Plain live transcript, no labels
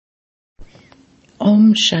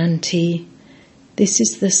Om Shanti. This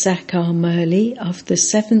is the Sakar Murli of the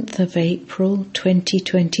 7th of April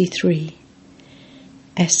 2023.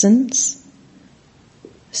 Essence: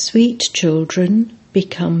 Sweet children,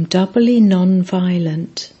 become doubly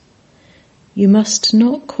non-violent. You must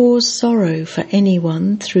not cause sorrow for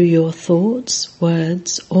anyone through your thoughts,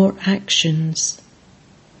 words or actions.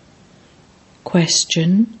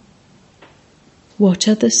 Question: what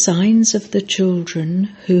are the signs of the children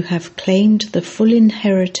who have claimed the full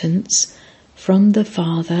inheritance from the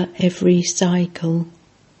Father every cycle?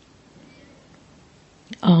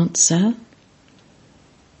 Answer: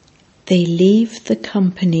 they leave the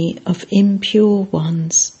company of impure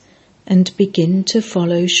ones and begin to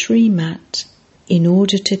follow Srimat in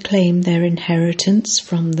order to claim their inheritance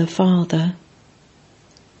from the Father.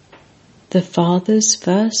 The Father's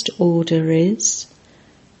first order is: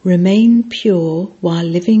 remain pure while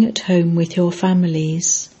living at home with your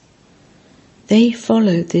families. They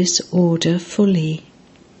follow this order fully.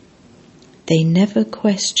 They never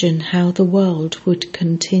question how the world would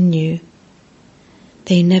continue.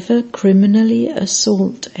 They never criminally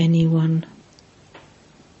assault anyone.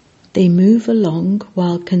 They move along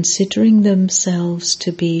while considering themselves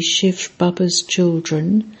to be Shiv Baba's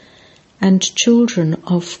children and children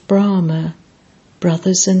of Brahma,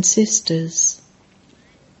 brothers and sisters.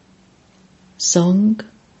 Song: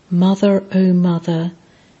 Mother, O Mother,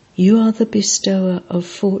 you are the bestower of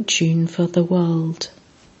fortune for the world.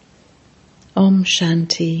 Om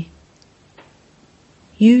Shanti.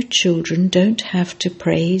 You children don't have to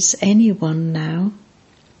praise anyone now.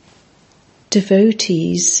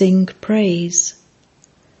 Devotees sing praise.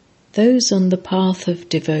 Those on the path of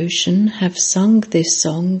devotion have sung this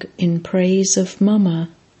song in praise of Mama.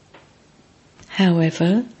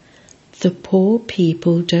 However, the poor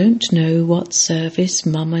people don't know what service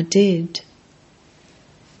Mama did.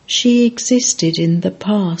 She existed in the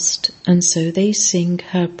past, and so they sing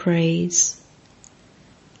her praise.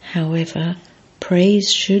 However,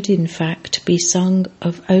 praise should in fact be sung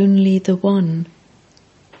of only the one.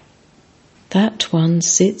 That one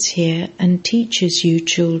sits here and teaches you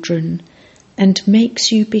children and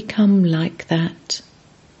makes you become like that.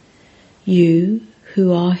 You,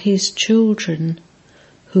 who are his children,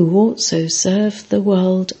 who also serve the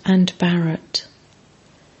world and Bharat.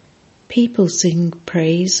 People sing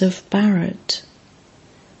praise of Bharat.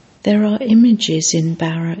 There are images in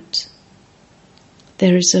Bharat.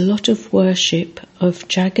 There is a lot of worship of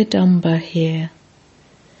Jagadamba here.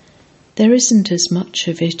 There isn't as much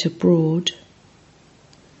of it abroad.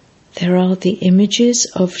 There are the images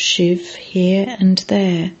of Shiv here and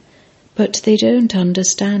there, but they don't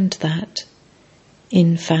understand that.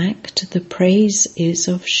 In fact, the praise is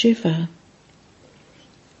of Shiva.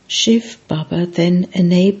 Shiv Baba then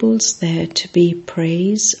enables there to be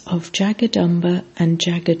praise of Jagadamba and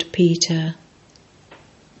Jagadpita.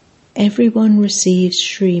 Everyone receives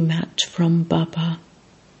Srimat from Baba.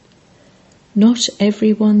 Not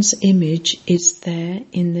everyone's image is there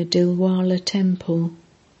in the Dilwala temple.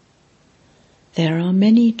 There are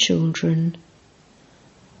many children.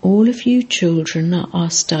 All of you children are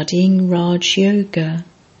studying Raj Yoga.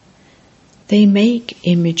 They make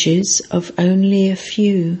images of only a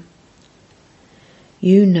few.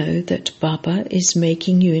 You know that Baba is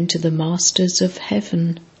making you into the masters of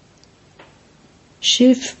heaven.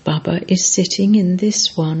 Shiv Baba is sitting in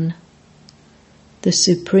this one. The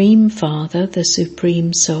Supreme Father, the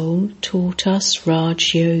Supreme Soul, taught us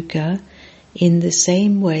Raj Yoga in the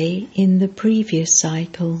same way in the previous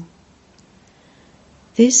cycle.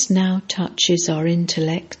 This now touches our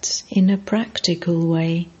intellects in a practical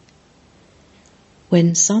way.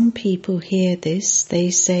 When some people hear this,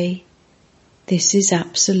 they say, "This is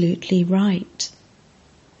absolutely right."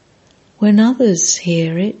 When others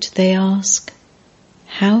hear it, they ask,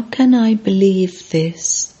 "How can I believe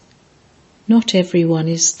this?" Not everyone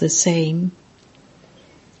is the same.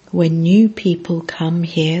 When new people come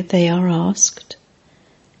here, they are asked,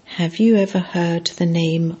 "Have you ever heard the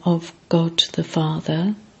name of God the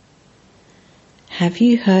Father? Have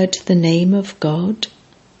you heard the name of God?"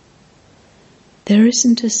 There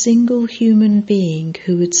isn't a single human being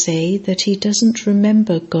who would say that he doesn't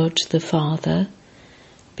remember God the Father,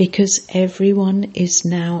 because everyone is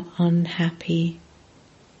now unhappy.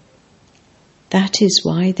 That is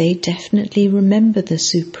why they definitely remember the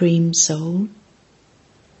Supreme Soul.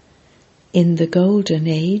 In the Golden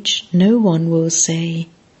Age, no one will say,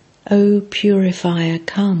 "O Purifier,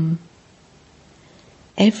 come."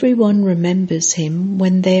 Everyone remembers him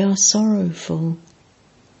when they are sorrowful.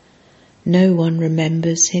 No one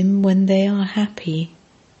remembers him when they are happy.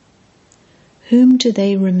 Whom do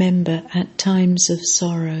they remember at times of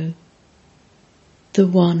sorrow? The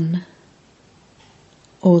One.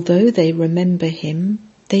 Although they remember him,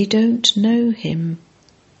 they don't know him.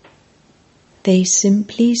 They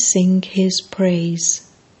simply sing his praise.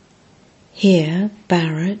 Here,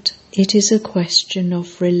 Bharat, it is a question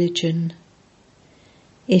of religion.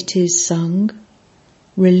 It is sung,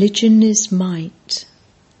 religion is might.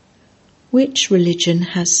 Which religion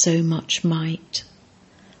has so much might?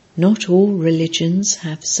 Not all religions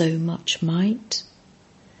have so much might.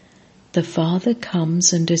 The Father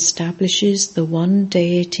comes and establishes the one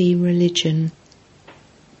deity religion.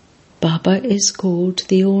 Baba is called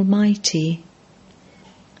the Almighty.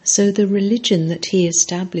 So the religion that he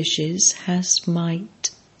establishes has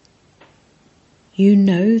might. You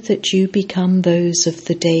know that you become those of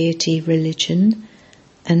the deity religion,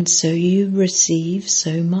 and so you receive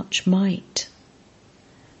so much might.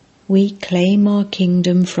 We claim our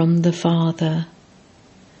kingdom from the Father.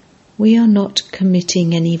 We are not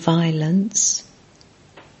committing any violence.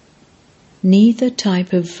 Neither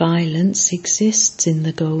type of violence exists in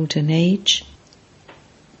the Golden Age.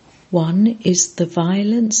 One is the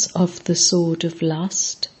violence of the sword of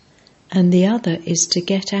lust, and the other is to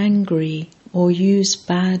get angry or use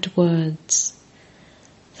bad words.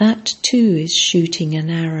 That too is shooting an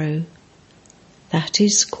arrow. That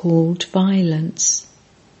is called violence.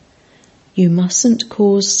 You mustn't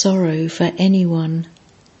cause sorrow for anyone.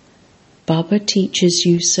 Baba teaches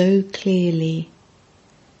you so clearly.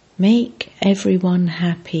 Make everyone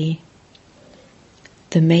happy.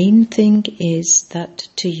 The main thing is that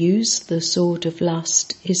to use the sword of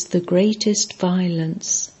lust is the greatest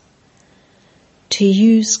violence. To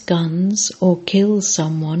use guns or kill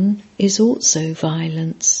someone is also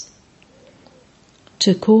violence.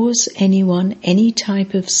 To cause anyone any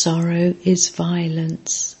type of sorrow is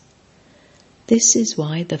violence. This is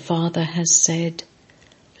why the Father has said,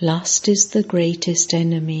 lust is the greatest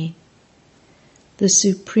enemy. The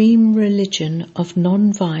supreme religion of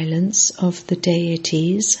non-violence of the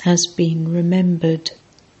deities has been remembered.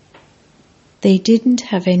 They didn't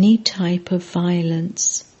have any type of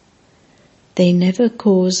violence. They never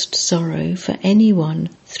caused sorrow for anyone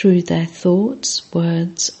through their thoughts,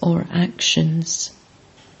 words, or actions.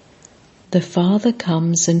 The Father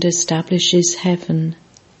comes and establishes heaven.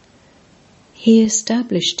 He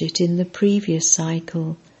established it in the previous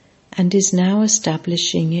cycle and is now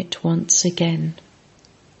establishing it once again.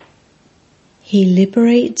 He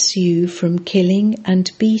liberates you from killing and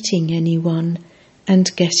beating anyone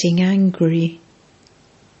and getting angry.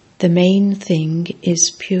 The main thing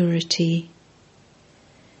is purity.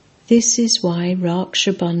 This is why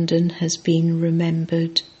Raksha Bandhan has been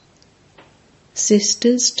remembered.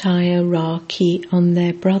 Sisters tie a Rakhi on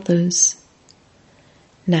their brothers.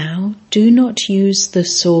 Now do not use the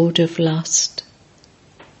sword of lust.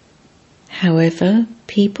 However,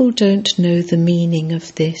 people don't know the meaning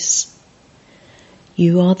of this.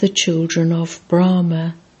 You are the children of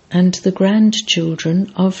Brahma and the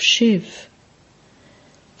grandchildren of Shiv.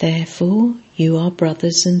 Therefore, you are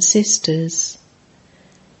brothers and sisters.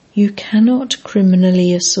 You cannot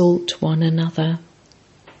criminally assault one another.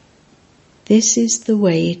 This is the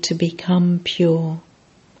way to become pure.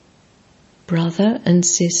 Brother and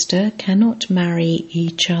sister cannot marry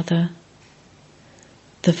each other.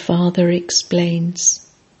 The Father explains,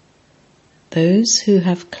 those who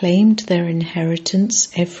have claimed their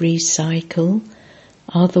inheritance every cycle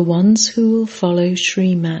are the ones who will follow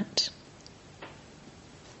Srimat.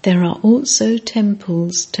 There are also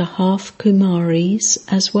temples to half Kumaris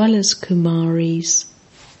as well as Kumaris.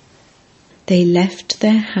 They left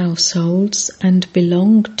their households and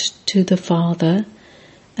belonged to the Father,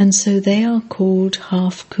 and so they are called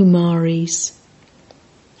half Kumaris.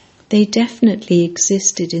 They definitely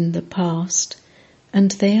existed in the past,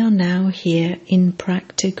 and they are now here in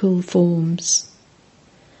practical forms.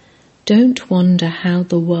 Don't wonder how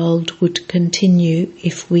the world would continue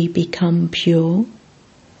if we become pure.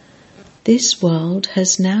 This world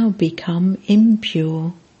has now become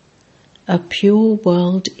impure. A pure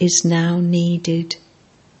world is now needed.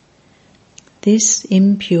 This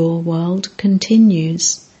impure world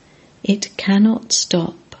continues. It cannot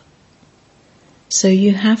stop. So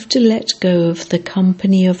you have to let go of the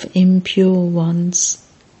company of impure ones.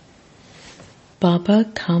 Baba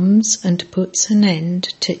comes and puts an end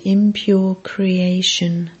to impure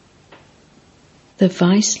creation. The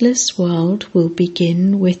viceless world will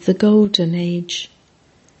begin with the Golden Age.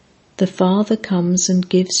 The Father comes and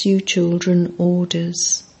gives you children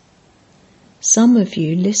orders. Some of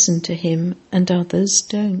you listen to him and others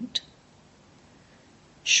don't.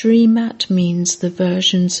 Srimat means the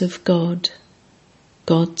versions of God.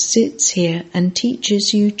 God sits here and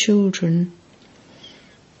teaches you children.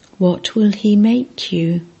 What will he make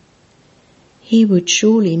you? He would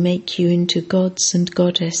surely make you into gods and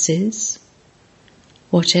goddesses.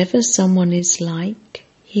 Whatever someone is like,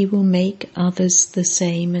 he will make others the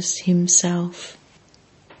same as himself.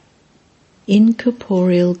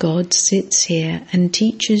 Incorporeal God sits here and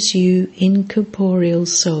teaches you incorporeal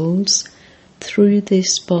souls through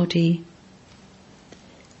this body.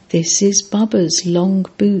 This is Baba's long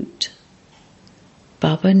boot.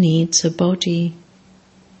 Baba needs a body.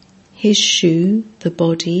 His shoe, the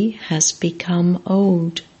body, has become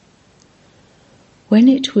old. When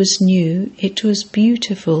it was new, it was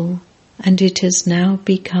beautiful, and it has now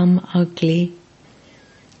become ugly.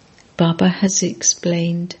 Baba has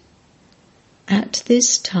explained, at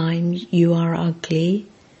this time you are ugly,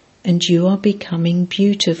 and you are becoming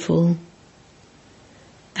beautiful.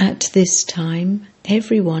 At this time,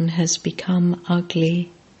 everyone has become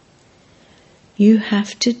ugly. You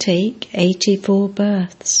have to take 84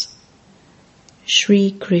 births.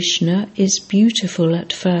 Sri Krishna is beautiful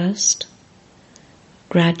at first.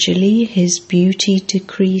 Gradually his beauty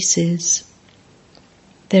decreases.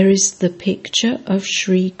 There is the picture of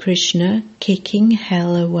Sri Krishna kicking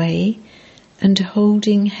hell away and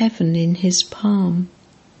holding heaven in his palm.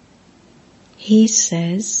 He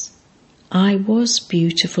says, I was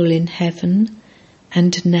beautiful in heaven,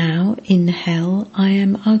 and now in hell I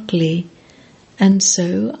am ugly, and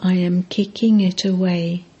so I am kicking it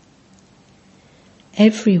away.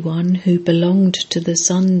 Everyone who belonged to the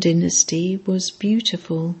Sun dynasty was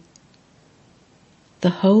beautiful. The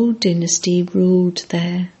whole dynasty ruled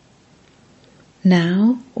there.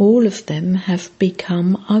 Now all of them have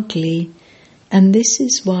become ugly, and this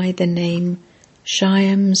is why the name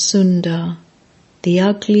Shyam Sundar, the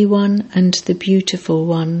ugly one and the beautiful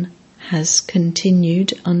one, has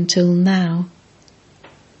continued until now.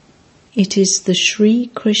 It is the Sri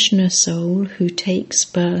Krishna soul who takes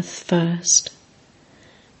birth first.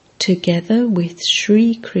 Together with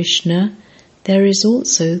Sri Krishna, there is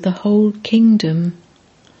also the whole kingdom.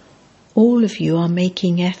 All of you are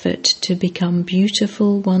making effort to become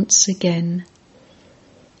beautiful once again.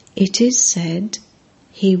 It is said,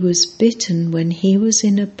 he was bitten when he was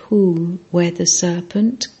in a pool where the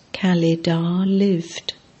serpent Kalidar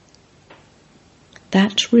lived.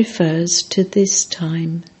 That refers to this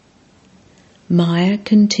time. Maya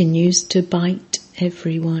continues to bite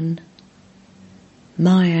everyone.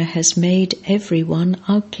 Maya has made everyone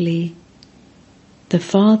ugly. The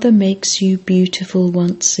Father makes you beautiful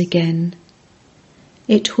once again.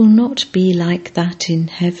 It will not be like that in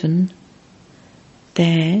heaven.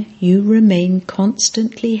 There you remain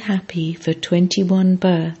constantly happy for 21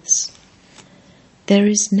 births. There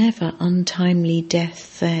is never untimely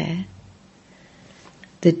death there.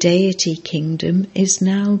 The deity kingdom is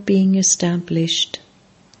now being established.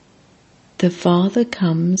 The Father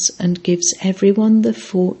comes and gives everyone the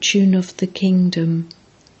fortune of the kingdom.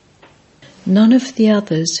 None of the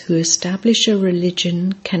others who establish a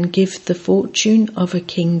religion can give the fortune of a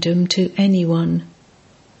kingdom to anyone.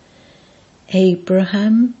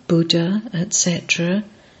 Abraham, Buddha, etc.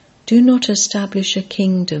 do not establish a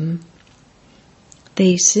kingdom.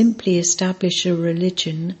 They simply establish a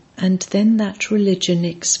religion, and then that religion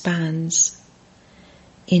expands.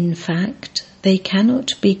 In fact, they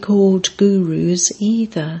cannot be called gurus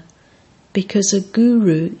either, because a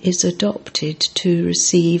guru is adopted to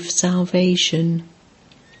receive salvation.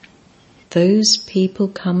 Those people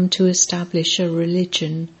come to establish a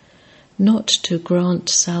religion, not to grant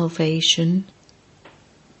salvation.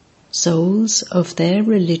 Souls of their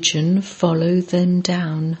religion follow them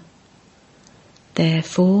down.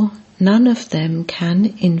 Therefore, none of them can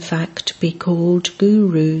in fact be called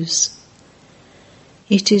gurus.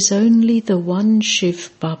 It is only the one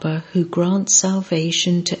Shiv Baba who grants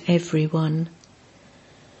salvation to everyone.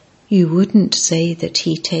 You wouldn't say that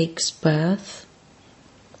he takes birth.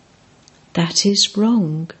 That is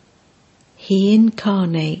wrong. He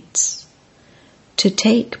incarnates. To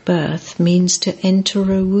take birth means to enter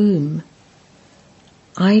a womb.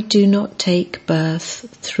 I do not take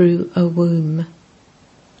birth through a womb.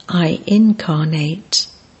 I incarnate.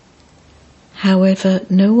 However,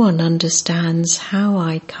 no one understands how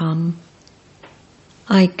I come.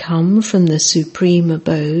 I come from the supreme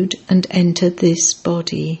abode and enter this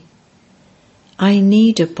body. I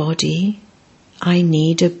need a body. I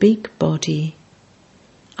need a big body.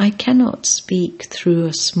 I cannot speak through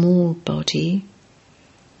a small body.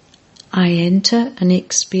 I enter an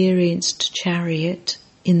experienced chariot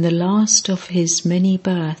in the last of his many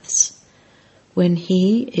births, when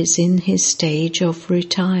he is in his stage of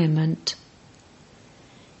retirement.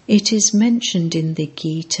 It is mentioned in the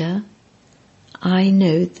Gita, I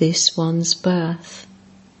know this one's birth.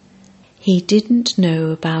 He didn't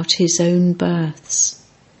know about his own births.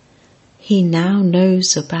 He now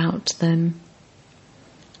knows about them.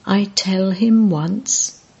 I tell him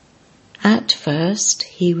once, at first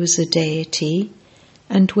he was a deity,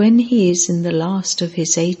 and when he is in the last of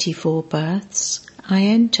his 84 births, I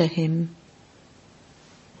enter him.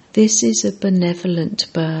 This is a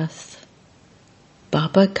benevolent birth.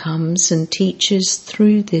 Baba comes and teaches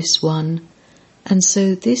through this one, and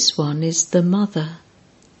so this one is the mother.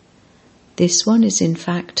 This one is in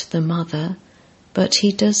fact the mother, but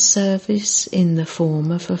he does service in the form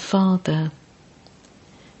of a father.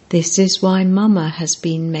 This is why Mama has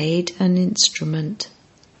been made an instrument.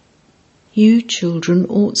 You children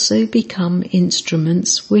also become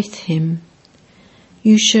instruments with him.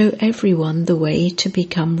 You show everyone the way to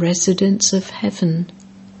become residents of heaven.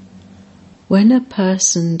 When a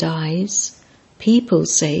person dies, people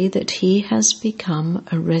say that he has become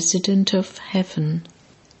a resident of heaven.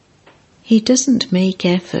 He doesn't make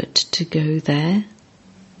effort to go there.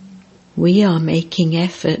 We are making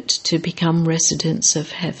effort to become residents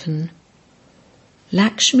of heaven.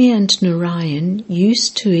 Lakshmi and Narayan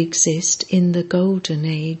used to exist in the Golden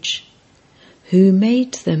Age. Who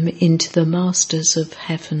made them into the masters of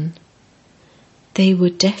heaven? They were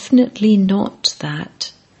definitely not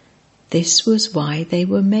that. This was why they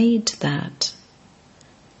were made that.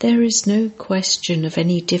 There is no question of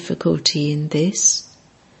any difficulty in this.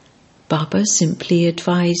 Baba simply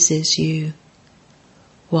advises you.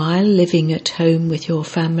 While living at home with your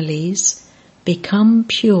families, become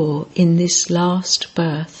pure in this last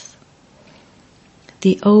birth.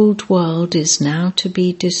 The old world is now to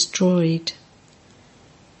be destroyed.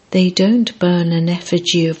 They don't burn an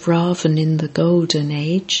effigy of Ravan in the Golden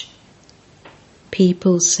Age.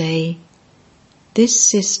 People say, this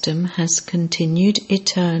system has continued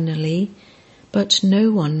eternally, but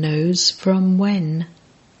no one knows from when.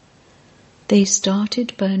 They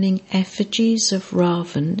started burning effigies of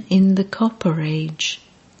Ravan in the Copper Age.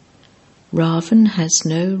 Ravan has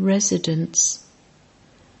no residence.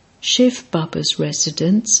 Shiv Baba's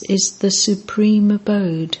residence is the supreme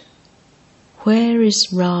abode. Where is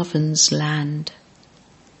Ravan's land?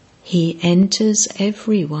 He enters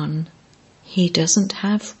everyone. He doesn't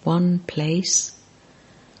have one place.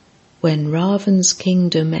 When Ravan's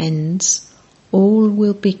kingdom ends, all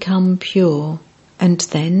will become pure, and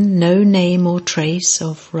then no name or trace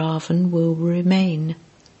of Ravan will remain.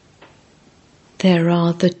 There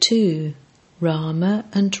are the two, Rama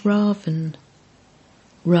and Ravan.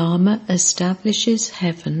 Rama establishes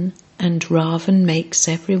heaven, and Ravan makes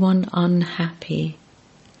everyone unhappy.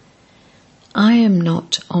 I am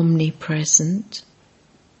not omnipresent.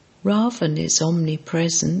 Ravan is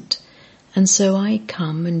omnipresent, and so I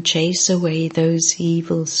come and chase away those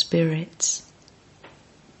evil spirits.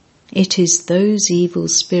 It is those evil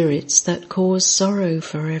spirits that cause sorrow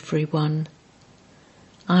for everyone.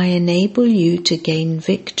 I enable you to gain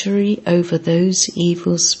victory over those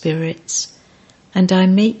evil spirits, and I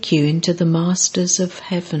make you into the masters of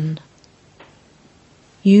heaven.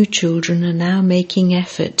 You children are now making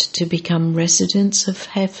effort to become residents of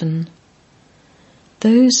heaven.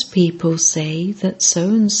 Those people say that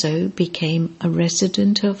so-and-so became a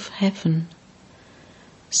resident of heaven.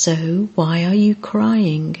 So why are you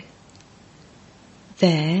crying?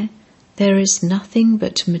 There is nothing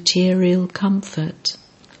but material comfort.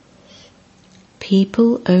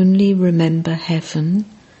 People only remember heaven,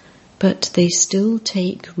 but they still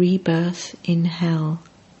take rebirth in hell.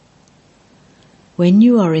 When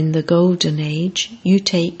you are in the Golden Age, you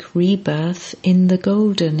take rebirth in the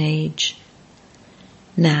Golden Age.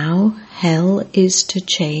 Now hell is to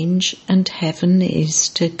change and heaven is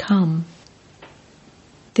to come.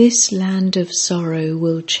 This land of sorrow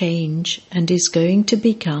will change and is going to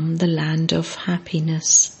become the land of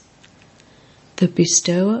happiness. The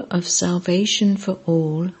bestower of salvation for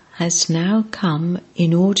all has now come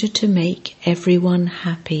in order to make everyone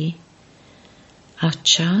happy.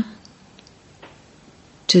 Acha.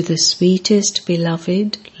 To the sweetest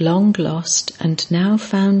beloved, long lost and now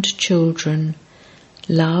found children,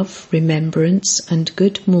 love, remembrance and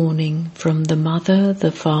good morning from the Mother,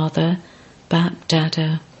 the Father, Bap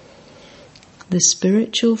Dada. The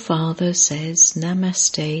spiritual father says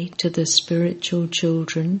Namaste to the spiritual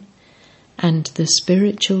children, and the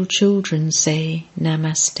spiritual children say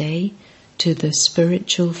Namaste to the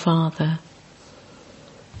spiritual father.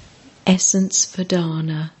 Essence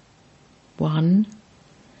Vedana 1.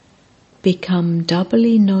 Become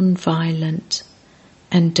doubly non-violent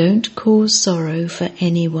and don't cause sorrow for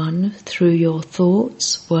anyone through your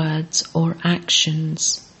thoughts, words or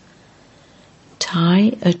actions.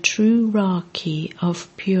 Tie a true Rakhi of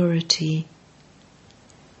purity.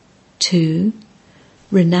 2.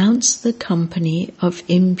 Renounce the company of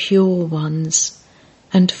impure ones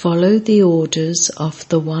and follow the orders of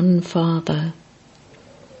the One Father.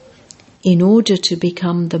 In order to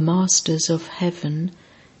become the masters of heaven,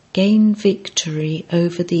 gain victory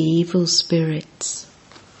over the evil spirits.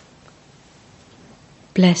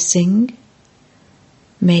 Blessing.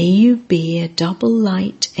 May you be a double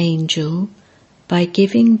light angel by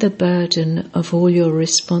giving the burden of all your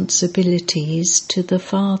responsibilities to the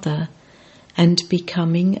Father and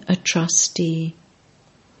becoming a trustee.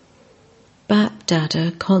 Bap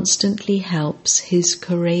Dada constantly helps his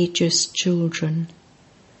courageous children.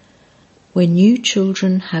 When you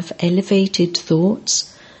children have elevated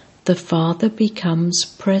thoughts, the Father becomes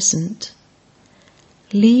present.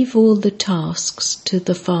 Leave all the tasks to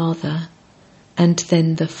the Father, and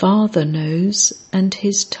then the Father knows and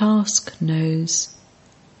his task knows.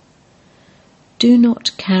 Do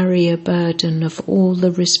not carry a burden of all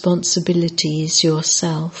the responsibilities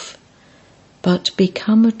yourself, but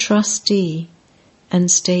become a trustee and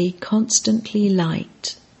stay constantly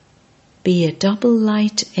light. Be a double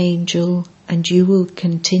light angel and you will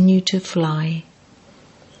continue to fly.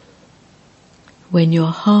 When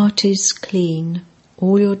your heart is clean,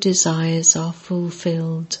 all your desires are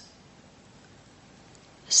fulfilled.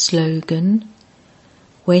 Slogan: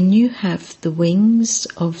 when you have the wings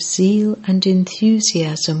of zeal and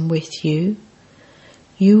enthusiasm with you,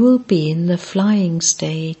 you will be in the flying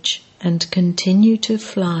stage and continue to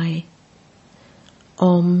fly.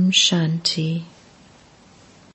 Om Shanti.